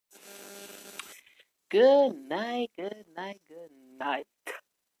Good night, good night, good night.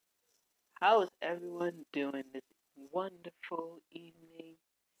 How is everyone doing this wonderful evening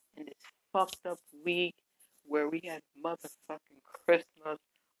in this fucked up week where we had motherfucking Christmas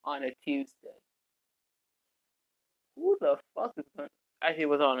on a Tuesday? Who the fuck is going to. Actually, it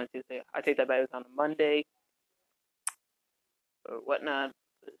was on a Tuesday. I take that back. It was on a Monday or whatnot.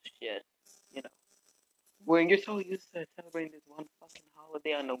 But shit, you know. When you're so used to celebrating this one fucking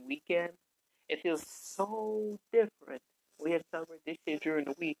holiday on the weekend, it feels so different. We have to celebrate this shit during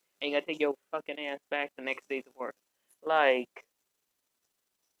the week, and you gotta take your fucking ass back the next day to work. Like,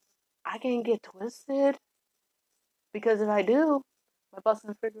 I can't get twisted because if I do, my boss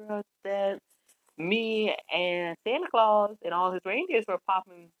can figure out that me and Santa Claus and all his reindeers were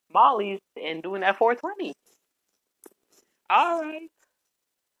popping mollies and doing that 420. All right,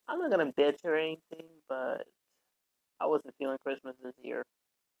 I'm not gonna bitch or anything, but I wasn't feeling Christmas this year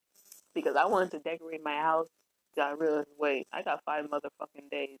because I wanted to decorate my house. So I realized, wait, I got 5 motherfucking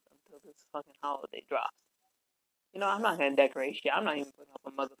days until this fucking holiday drops. I'm not gonna decorate shit. I'm not even putting up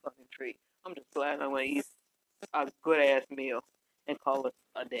a motherfucking tree. I'm just glad I'm gonna eat a good ass meal and call it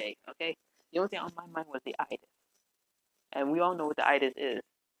a day. Okay. The only thing on my mind was the itis, and we all know what the itis is.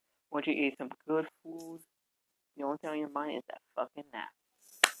 Once you eat some good food, the only thing on your mind is that fucking nap.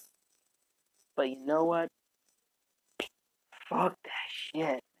 But you know what? Fuck that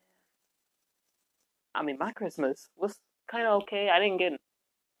shit. I mean, my Christmas was kind of okay. I didn't get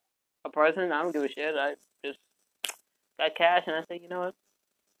a present. I don't give a shit. I just got cash, and I said, you know what?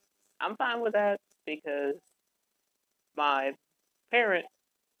 I'm fine with that because my parent,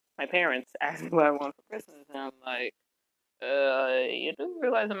 my parents asked me what I want for Christmas, and I'm like, you do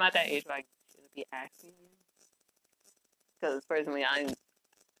realize I'm at that age where I shouldn't be asking you? Because personally, I'm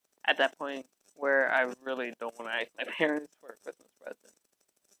at that point where I really don't want to ask my parents for a Christmas present,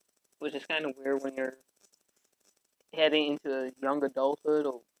 which is kind of weird when you're heading into young adulthood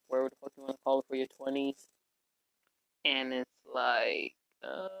or whatever the fuck you want to call it for your 20s, and it's like,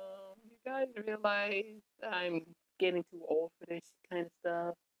 you guys realize I'm getting too old for this kind of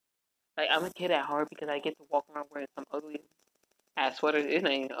stuff. Like, I'm a kid at heart because I get to walk around wearing some ugly ass sweater. It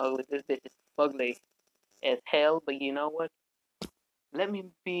ain't ugly. This bitch is ugly as hell. But you know what? Let me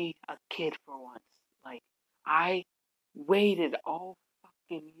be a kid for once. Like, I waited all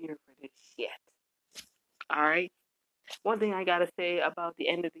fucking year for this shit. Alright? One thing I gotta say about the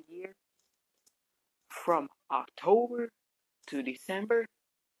end of the year, from October to December,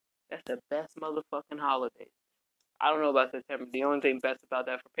 that's the best motherfucking holiday. I don't know about September. The only thing best about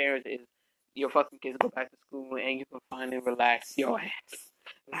that for parents is your fucking kids go back to school and you can finally relax your ass.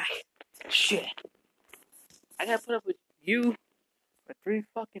 Like, shit. I gotta put up with you for 3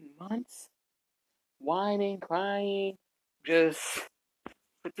 fucking months, whining, crying, just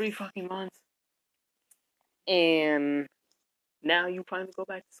for 3 fucking months, and now you finally go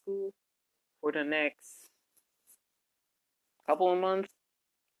back to school for the next couple of months.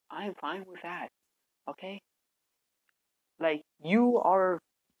 I'm fine with that. Okay? Like, you are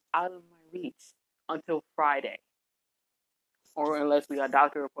out of my reach until Friday. Or unless we got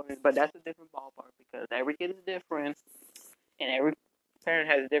doctor appointments, but that's a different ballpark because every kid is different and every parent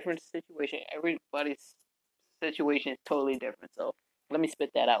has a different situation. Everybody's situation is totally different. So let me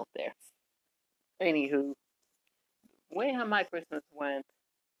spit that out there. Anywho, way how my Christmas went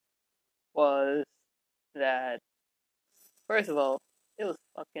was that first of all, it was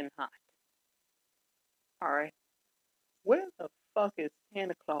fucking hot. Alright. Where the fuck is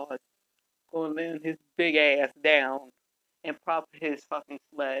Santa Claus gonna lay his big ass down and prop his fucking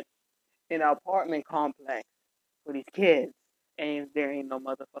sled in an apartment complex for these kids? And there ain't no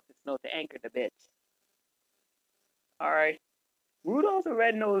motherfucking snow to anchor the bitch. Alright. Rudolph the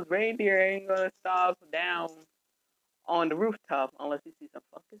Red-Nosed Reindeer ain't gonna stop down on the rooftop unless he sees some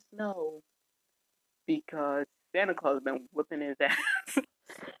fucking snow. Because Santa Claus has been whipping his ass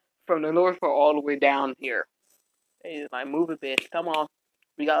from the North Pole all the way down here. He's like, move it, bitch. Come on.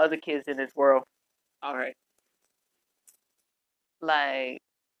 We got other kids in this world. Alright. Like,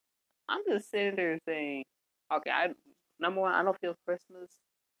 I'm just sitting there saying, okay, number one, I don't feel Christmas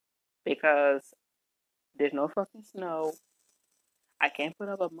because there's no fucking snow. I can't put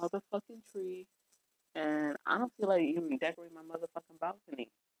up a motherfucking tree. And I don't feel like even decorating my motherfucking balcony.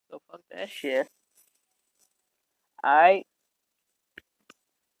 So fuck that shit. Alright.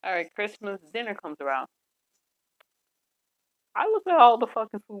 Alright, Christmas dinner comes around. I look at all the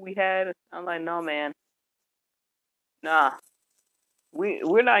fucking food we had. I'm like, no, man. Nah.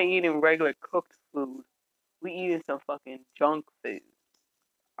 We're not eating regular cooked food. We eating some fucking junk food.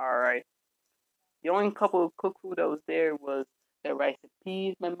 Alright. The only couple of cooked food that was there was the rice and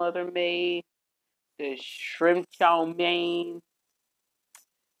peas my mother made, There's shrimp chow mein,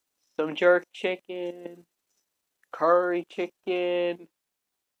 some jerk chicken, curry chicken.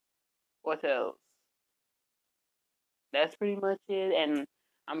 What else? That's pretty much it. And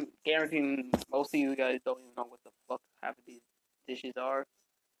I'm guaranteeing most of you guys don't even know what the fuck half of these dishes are.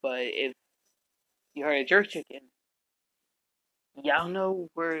 But if you heard of jerk chicken, y'all know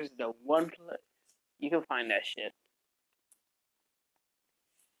where's the one place you can find that shit.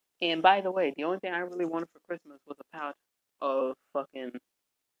 And by the way, the only thing I really wanted for Christmas was a pouch of fucking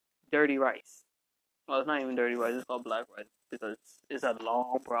dirty rice. Well, it's not even dirty rice, it's called black rice because it's a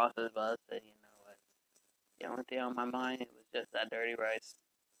long process, but I said, you know what? The only thing on my mind, it was just that dirty rice.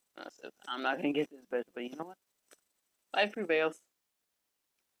 And I said, I'm not gonna get this bitch, but you know what? Life prevails.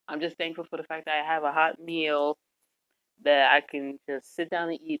 I'm just thankful for the fact that I have a hot meal that I can just sit down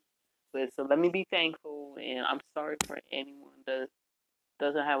and eat with. So let me be thankful, and I'm sorry for anyone that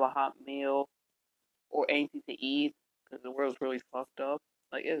doesn't have a hot meal or anything to eat because the world's really fucked up.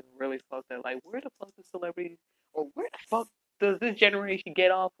 Like, it's really fucked up. Like, where the fuck does celebrities, or where the fuck does this generation get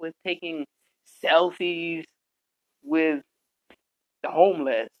off with taking selfies with the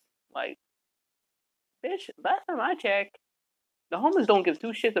homeless? Like, bitch, last time I checked, the homeless don't give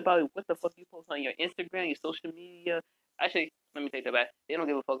two shits about what the fuck you post on your Instagram, your social media. Actually, let me take that back. They don't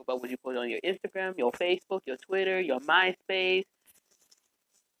give a fuck about what you post on your Instagram, your Facebook, your Twitter, your MySpace.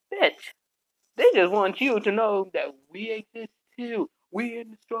 Bitch, they just want you to know that we exist too. We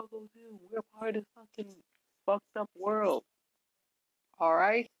in the struggle too. We're part of this fucking fucked up world.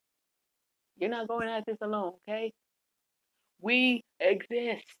 Alright? You're not going at this alone, okay? We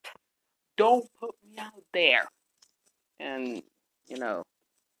exist. Don't put me out there. And, you know,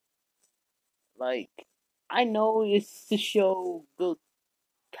 like, I know it's to show good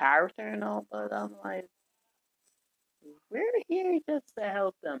character and all, but I'm like, we're here just to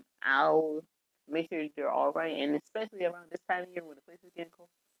help them out, make sure they're alright, and especially around this time of year when the place is getting cold,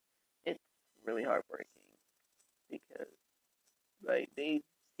 it's really heartbreaking because, like, they've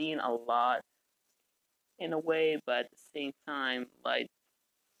seen a lot in a way, but at the same time, like,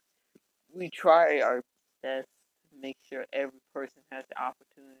 we try our best to make sure every person has the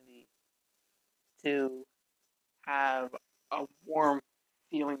opportunity to have a warm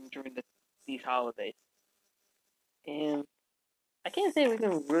feeling during these holidays. And I can't say we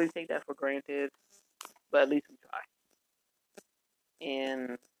can really take that for granted, but at least we try.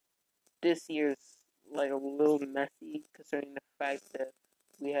 And this year's like a little messy concerning the fact that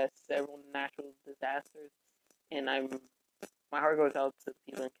we had several natural disasters, and my heart goes out to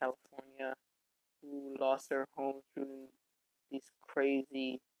people in California who lost their homes through these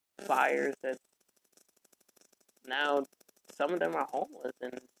crazy fires that now some of them are homeless,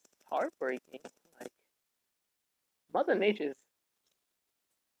 and it's heartbreaking. Like, Mother Nature's,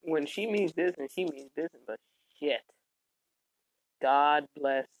 when she means business, she means business, but shit. God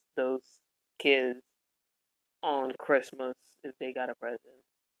bless those kids on Christmas if they got a present.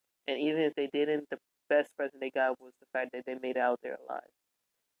 And even if they didn't, the best present they got was the fact that they made it out there alive.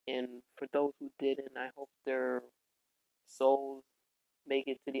 And for those who didn't, I hope their souls make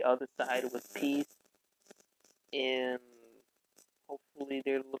it to the other side with peace. And hopefully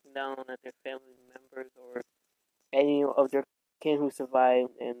they're looking down at their family members or any of their kin who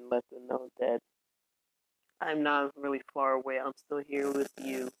survived and let them know that I'm not really far away. I'm still here with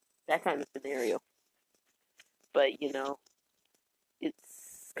you. That kind of scenario. But, you know,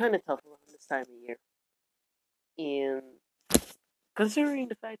 it's kind of tough around this time of year. And considering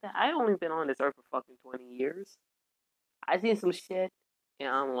the fact that I only been on this earth for fucking 20 years, I seen some shit, and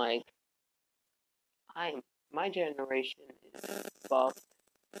I'm like, my generation is fucked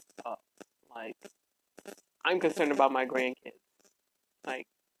up. Like, I'm concerned about my grandkids. Like,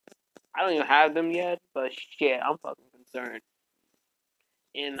 I don't even have them yet, but shit, I'm fucking concerned.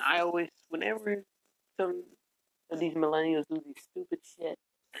 And I always, whenever some of these millennials do these stupid shit,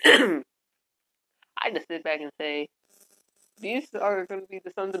 I just sit back and say, these are going to be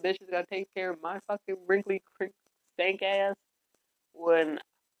the sons of bitches that gotta take care of my fucking wrinkly, stank ass when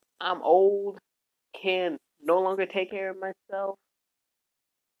I'm old, can no longer take care of myself.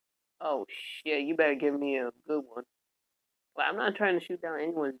 Oh shit, you better give me a good one. Like, I'm not trying to shoot down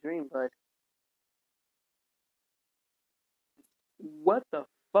anyone's dream, but what the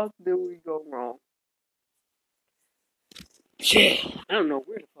fuck did we go wrong? Shit, I don't know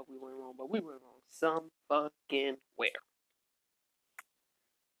where the fuck we went wrong, but we went wrong some fucking where.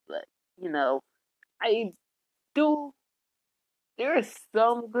 But, you know, I do. There are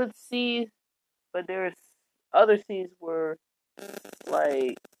some good seeds, but there's other seeds where,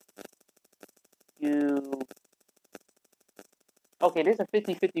 like, you. Okay, there's a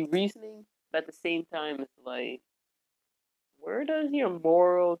 50-50 reasoning, but at the same time, it's like, where does your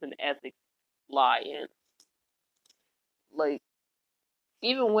morals and ethics lie in? Like,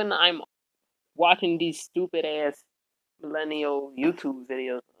 even when I'm watching these stupid ass millennial YouTube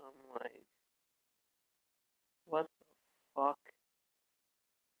videos, I'm like, what the fuck?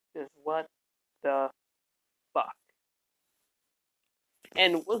 Just what the fuck?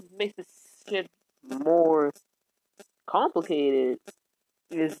 And what makes this shit more complicated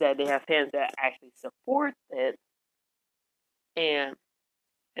is that they have fans that actually support it, and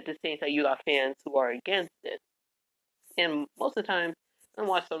at the same time, you got fans who are against it. And most of the time, I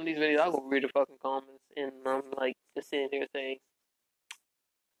watch some of these videos, I'll go read the fucking comments, and I'm like, just sitting there saying,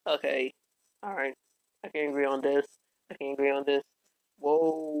 okay, alright, I can agree on this, I can agree on this.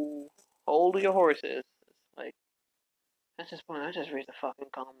 Whoa, hold your horses. It's like, at this point, I just read the fucking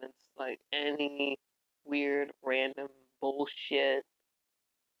comments. Like, any weird, random bullshit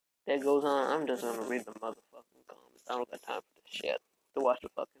that goes on, I'm just gonna read the motherfucking comments. I don't got time for this shit to watch the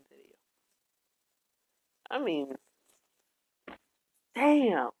fucking video. I mean,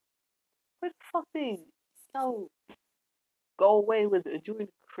 damn. Where the fuck they go away with enjoying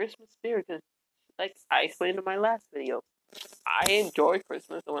the Christmas spirit? Because, like I explained in my last video, I enjoyed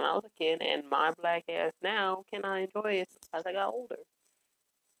Christmas when I was a kid, and my black ass now cannot enjoy it as I got older.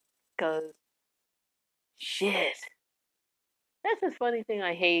 Because, shit. That's the funny thing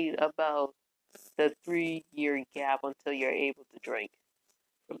I hate about the 3 year gap until you're able to drink.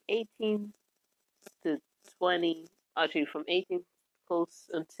 From 18 to 20, actually, from 18 close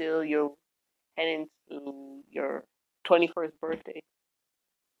until you're heading to your 21st birthday.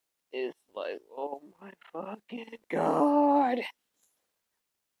 Is like, oh my fucking god.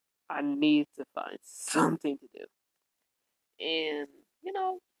 I need to find something to do. And, you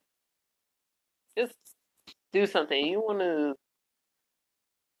know, just do something. You want to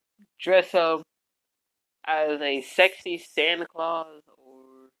dress up as a sexy Santa Claus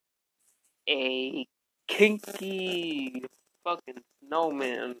or a kinky fucking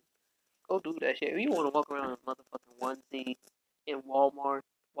snowman. Go do that shit. If you want to walk around in a motherfucking onesie in Walmart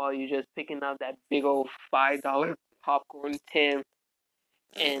while you're just picking up that big old $5 popcorn tin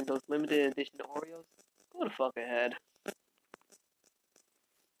and those limited edition Oreos, go the fuck ahead.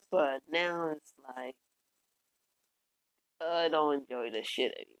 But now it's like, I don't enjoy this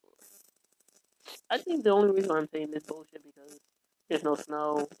shit anymore. I think the only reason I'm saying this bullshit because there's no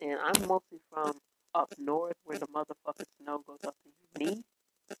snow, and I'm mostly from up north where the motherfucking snow goes up to your knee,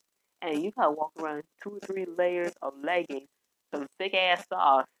 and you gotta walk around 2 or 3 layers of leggings, some thick ass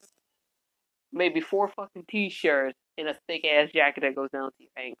socks, maybe 4 fucking t-shirts, and a thick ass jacket that goes down to your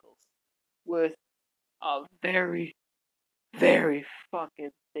ankles, with a very, very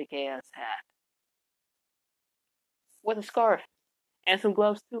fucking thick ass hat, with a scarf, and some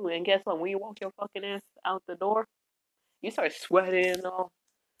gloves too. And guess what? When you walk your fucking ass out the door, you start sweating and all.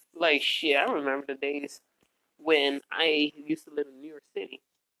 Like shit, I remember the days when I used to live in New York City,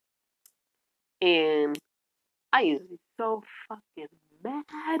 and I used to be so fucking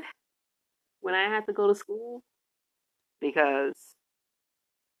mad when I had to go to school because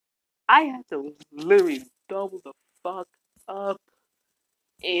I had to literally double the fuck up,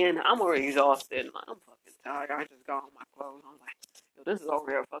 and I'm already exhausted. Like, I'm fucking tired. I just got on my clothes. I'm like, yo, this is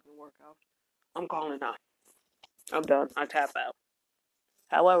already a fucking workout. I'm calling out. I'm done. I tap out.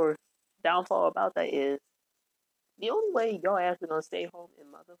 However, downfall about that is the only way your ass is gonna stay home in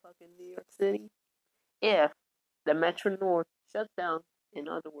motherfucking New York City if the Metro North shuts down. In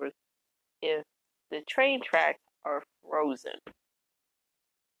other words, if the train tracks are frozen.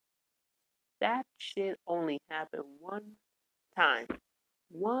 That shit only happened one time.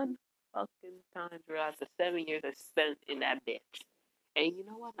 One fucking time throughout the 7 years I spent in that bitch. And you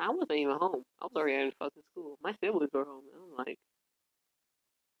know what? I wasn't even home. I was already in fucking school. My siblings were home. And I'm like,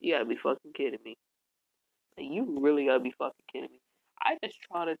 you gotta be fucking kidding me. Like, you really gotta be fucking kidding me. I just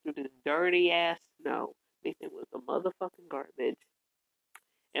trotted through this dirty ass snow. Thinking it was a motherfucking garbage.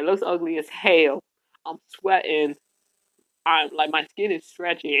 It looks ugly as hell. I'm sweating. I'm like, my skin is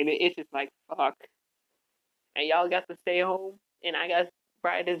stretching and it itches like fuck. And y'all got to stay home, and I got to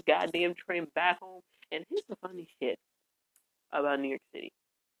ride this goddamn train back home. And here's the funny shit about New York City.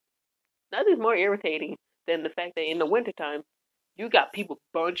 Nothing's more irritating than the fact that in the wintertime, you got people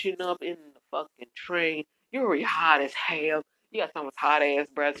bunching up in the fucking train. You're already hot as hell. You got someone's hot ass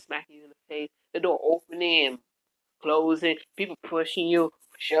breath smacking you in the face. The door opening and closing. People pushing you,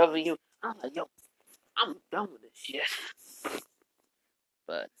 shoving you. I'm like, yo, I'm done with this shit.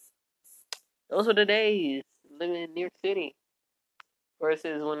 But those were the days living in New York City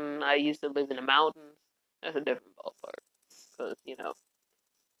versus when I used to live in the mountains. That's a different ballpark. Because, you know,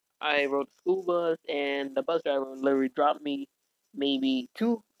 I I rode the school bus, and the bus driver literally dropped me maybe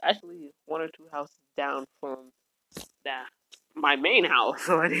actually one or two houses down from that my main house,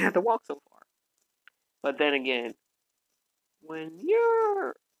 so I didn't have to walk so far. But then again, when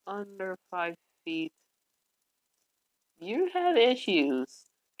you're under 5 feet, you have issues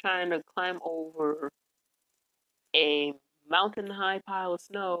trying to climb over a mountain high pile of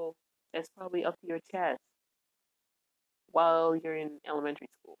snow that's probably up to your chest while you're in elementary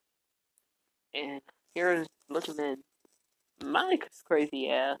school. And here's looking at my crazy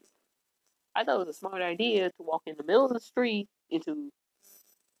ass. I thought it was a smart idea to walk in the middle of the street into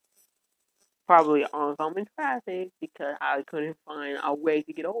probably oncoming traffic because I couldn't find a way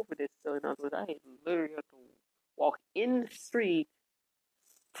to get over this. So in other words, I literally had to walk in the street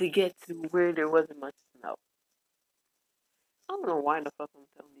to get to where there wasn't much snow. I don't know why the fuck I'm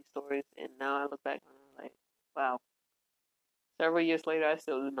telling these stories, and now I look back and I'm like, wow. Several years later, I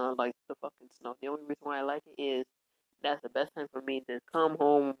still do not like the fucking snow. The only reason why I like it is that's the best time for me to come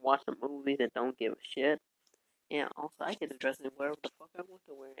home, watch some movies, and don't give a shit. And also, I get to dress in whatever the fuck I want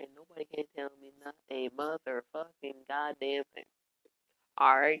to wear, and nobody can tell me not a motherfucking goddamn thing.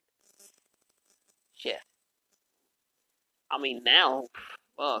 Alright? Shit. I mean, now,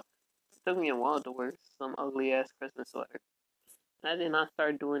 fuck. It took me a while to wear some ugly ass Christmas sweater. And I did not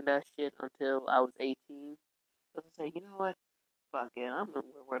start doing that shit until I was 18. So I say, you know what? Fuck it. I'm gonna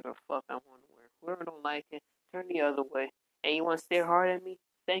wear whatever the fuck I want to wear. Whoever don't like it, turn the other way. And you want to stare hard at me?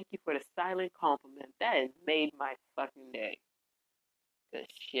 Thank you for the silent compliment. That has made my fucking day. Good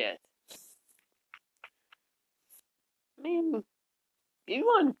shit. I mean, if you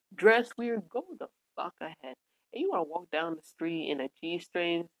want to dress weird, go the fuck ahead. If you want to walk down the street in a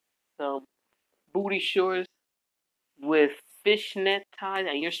G-string, some booty shorts with fishnet ties,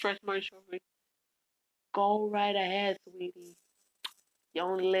 and your stretch marks over, go right ahead, sweetie. You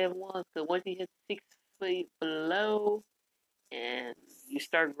only live once, because once you hit 6 feet below, and you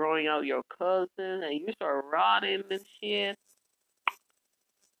start growing out your cousin, and you start rotting and shit,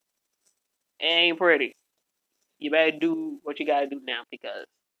 it ain't pretty. You better do what you gotta do now, because,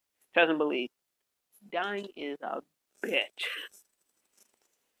 trust and believe, dying is a bitch.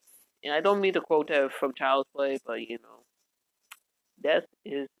 And I don't mean to quote that from Child's Play, but you know, death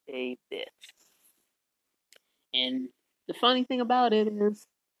is a bitch. And the funny thing about it is,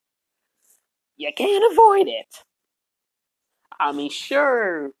 you can't avoid it. I mean,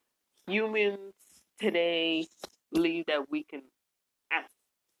 sure, humans today believe that we can,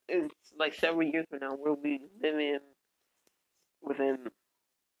 it's like several years from now, we'll be living within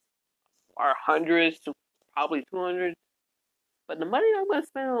our hundreds to probably 200. But the money I'm gonna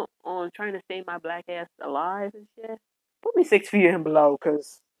spend on trying to stay my black ass alive and shit, put me 6 feet and below,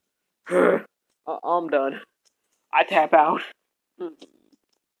 cause I'm done. I tap out.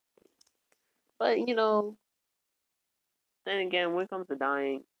 But you know, then again, when it comes to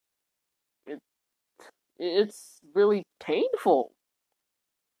dying, it, it's really painful.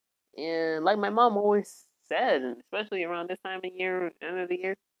 And like my mom always said, especially around this time of year, end of the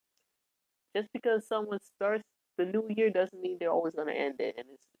year, just because someone starts the new year doesn't mean they're always gonna end it, and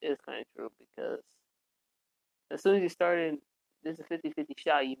it's kind of true because as soon as you started, there's a 50-50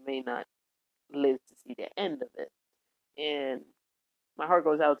 shot you may not live to see the end of it. And my heart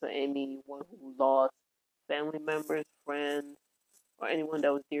goes out to anyone who lost family members, friends, or anyone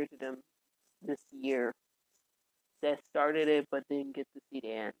that was dear to them this year that started it but didn't get to see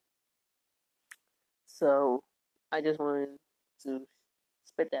the end. So I just wanted to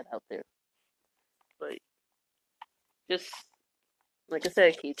spit that out there. But just like I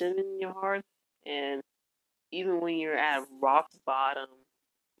said, keep it in your heart, and even when you're at rock bottom,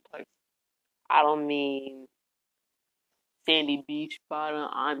 like I don't mean sandy beach bottom,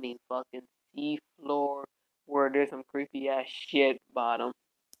 I mean fucking sea floor where there's some creepy ass shit bottom.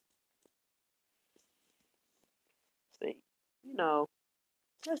 See, you know,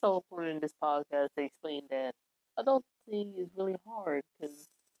 that's the whole point in this podcast to explain that adulting is really hard because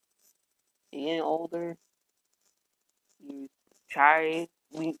you're getting older, you try,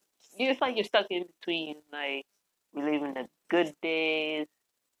 it's like you're stuck in between, like, reliving the good days,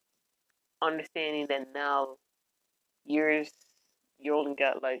 understanding that now years, you only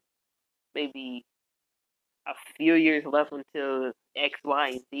got like maybe a few years left until X, Y,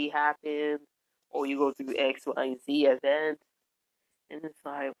 and Z happens, or you go through X, Y, and Z events, and it's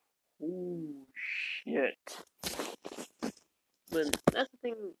like, ooh, shit. But that's the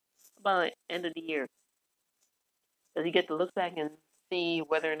thing about the end of the year. Does you get to look back and see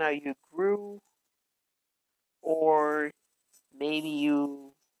whether or not you grew, or maybe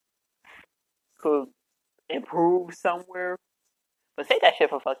you could improve somewhere, But say that shit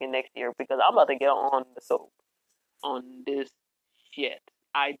for fucking next year because I'm about to get on the soap on this shit.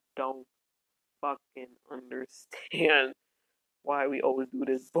 I don't fucking understand why we always do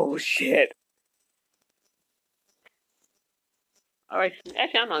this bullshit. Alright,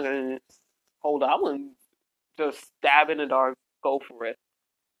 actually, I'm not gonna hold on. I'm gonna just stab in the dark, go for it.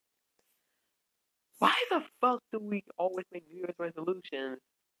 Why the fuck do we always make New Year's resolutions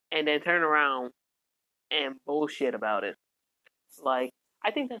and then turn around and bullshit about it? Like,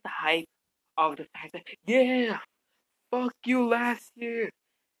 I think that's the hype of the fact that, yeah, fuck you last year.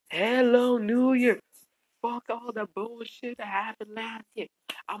 Hello, New Year. Fuck all the bullshit that happened last year.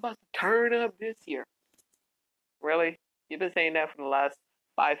 I'm about to turn up this year. Really? You've been saying that for the last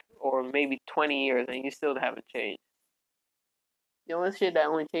 5 or maybe 20 years and you still haven't changed. The only shit that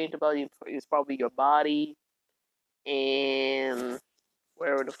only changed about you is probably your body and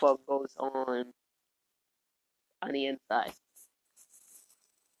whatever the fuck goes on the inside.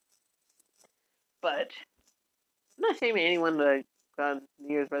 But I'm not shaming anyone that got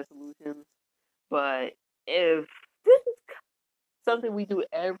New Year's resolutions, but if this is something we do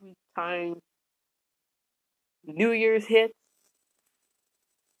every time New Year's hits,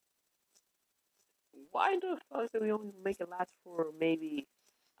 why the fuck do we only make it last for maybe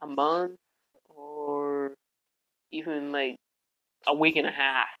a month or even like a week and a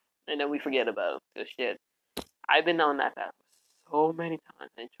half and then we forget about it? Cause shit, I've been on that path so many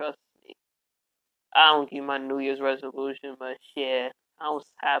times and trust me, I don't keep my New Year's resolution, but shit, I was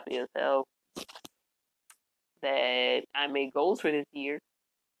happy as hell that I made goals for this year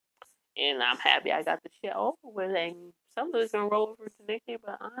and I'm happy I got the shit over with and some of it's gonna roll over to next year,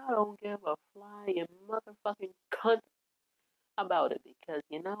 but I don't give a flying motherfucking cunt about it because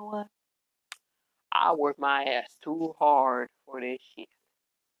you know what? I work my ass too hard for this shit.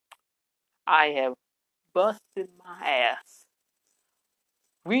 I have busted my ass,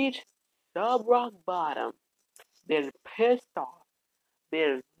 reached sub rock bottom, been pissed off,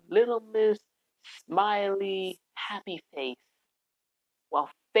 been little miss smiley happy face while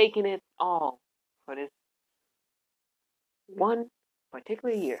faking it all for this one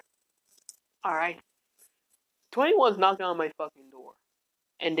particular year. Alright, 21's knocking on my fucking door.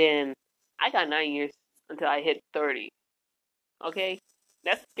 And then I got 9 years until I hit 30. Okay?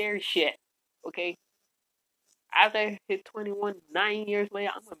 That's scary shit. Okay? After I hit 21, 9 years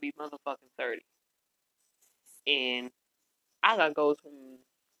later, I'm gonna be motherfucking 30. And I got goals from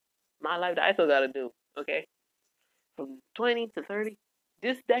my life that I still gotta do. Okay? From 20 to 30,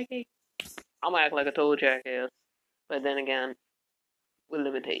 this decade, I'm gonna act like a total jackass. But then again, with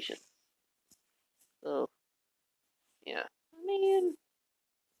limitations. So, yeah. I mean,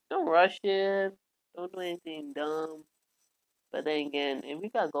 don't rush it. Don't do anything dumb. But then again, if you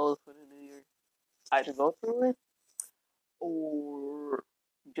got goals for the new year, either go through it or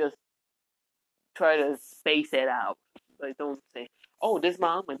just try to space it out. Like, don't say, oh, this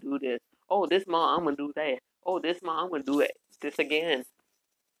month I'm gonna do this. Oh, this month I'm gonna do that. Oh, this month I'm gonna do it. This again.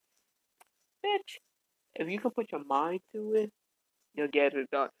 Bitch, if you can put your mind to it, you'll get it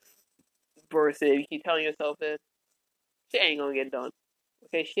done. Versus if you keep telling yourself this, shit ain't gonna get done.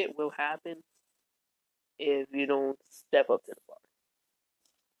 Okay, shit will happen if you don't step up to the bar.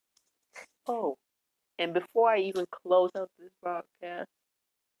 Oh, and before I even close out this broadcast,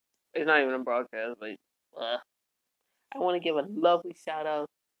 it's not even a broadcast, but I want to give a lovely shout out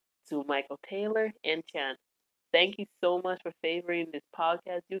to Michael Taylor and Chan. Thank you so much for favoring this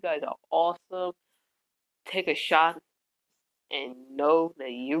podcast. You guys are awesome. Take a shot and know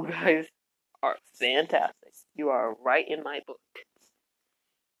that you guys are fantastic. You are right in my book.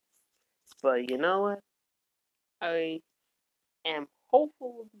 But you know what? I am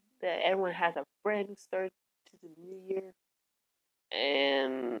hopeful that everyone has a brand new start to the new year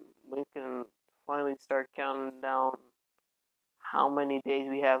and we can finally start counting down how many days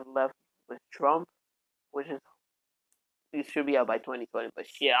we have left with Trump, which is it should be out by 2020. But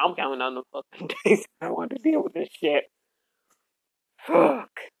shit, I'm counting down the fucking days. I want to deal with this shit. Fuck.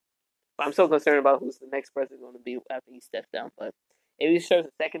 But I'm so concerned about who's the next president going to be after he steps down. But if he serves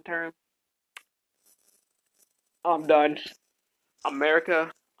a second term, I'm done.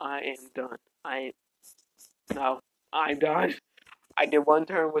 America, I am done. No, I'm done. I did one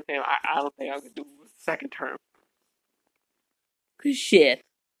term with him. I don't think I could do a second term. Cause shit,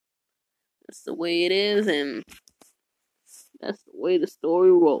 that's the way it is, and that's the way the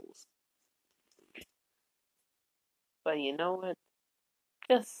story rolls. But you know what?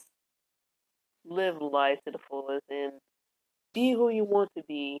 Just live life to the fullest and be who you want to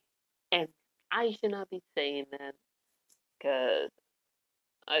be. And I should not be saying that because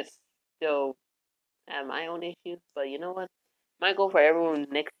I still have my own issues. But you know what? My goal for everyone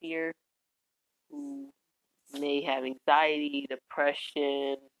next year who may have anxiety,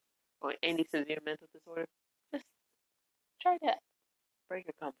 depression, or any severe mental disorder, just try to break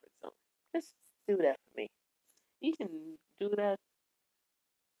your comfort zone. Just do that for me. You can do that.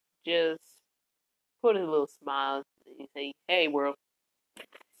 Just put a little smile and say, "Hey, world,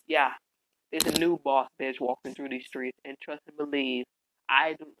 yeah, there's a new boss bitch walking through these streets, and trust and believe,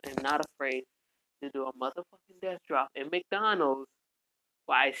 I am not afraid to do a motherfucking death drop in McDonald's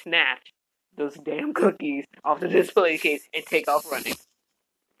while I snatch those damn cookies off the display case and take off running."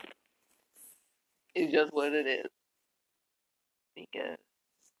 It's just what it is. Because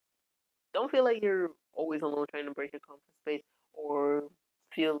don't feel like you're always alone trying to break your comfort space or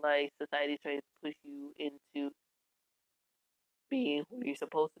feel like society's trying to push you into being who you're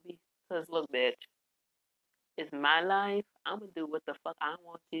supposed to be. Because look, bitch, it's my life. I'm going to do what the fuck I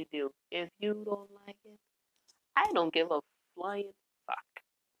want to do. If you don't like it, I don't give a flying fuck.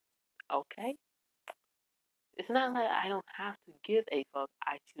 Okay? It's not like I don't have to give a fuck.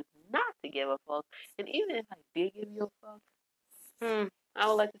 I choose not to give a fuck. And even if I did give you a fuck, I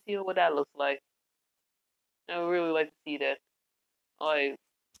would like to see what that looks like. I would really like to see that. Like,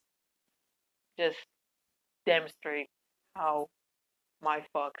 just demonstrate how my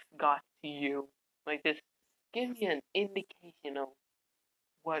fucks got to you. Like, just give me an indication of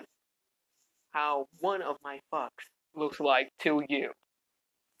what, how one of my fucks looks like to you.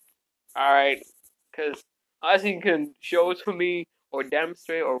 Alright? Because unless you can show it to me, or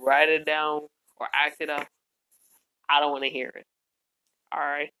demonstrate, or write it down, or act it up, I don't want to hear it.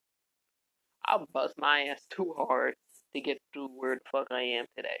 Alright? I'll bust my ass too hard to get through where the fuck I am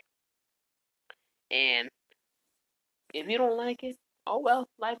today. And if you don't like it, oh well,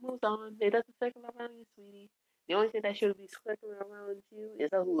 life moves on. It doesn't circle around you, sweetie. The only thing that should be circling around you is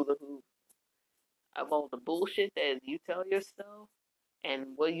a hula hoop of all the bullshit that you tell yourself and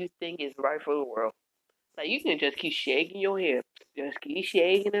what you think is right for the world. Like, you can just keep shaking your hips, just keep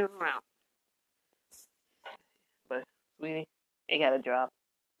shaking it around. But, sweetie, it gotta drop.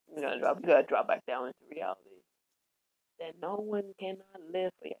 You gotta drop back down into reality. That no one cannot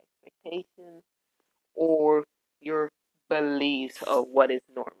live for your expectations or your beliefs of what is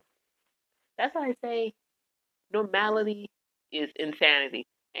normal. That's why I say normality is insanity.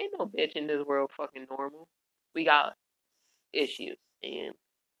 Ain't no bitch in this world fucking normal. We got issues, and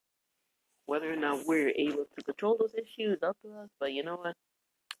whether or not we're able to control those issues is up to us. But you know what?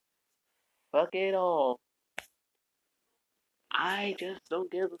 Fuck it all. I just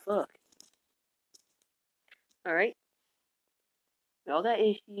don't give a fuck. Alright? We all got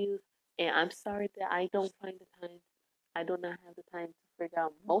issues, and I'm sorry that I don't find the time. I do not have the time to figure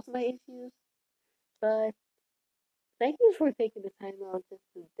out most of my issues, but thank you for taking the time out just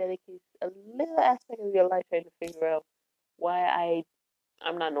to dedicate a little aspect of your life trying to figure out why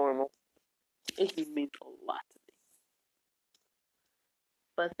I'm not normal. It means a lot to me.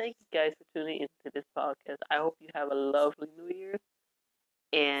 But thank you guys for tuning into this podcast. I hope you have a lovely New Year.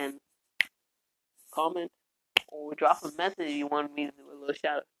 And comment or drop a message if you want me to do a little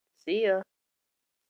shout out. See ya.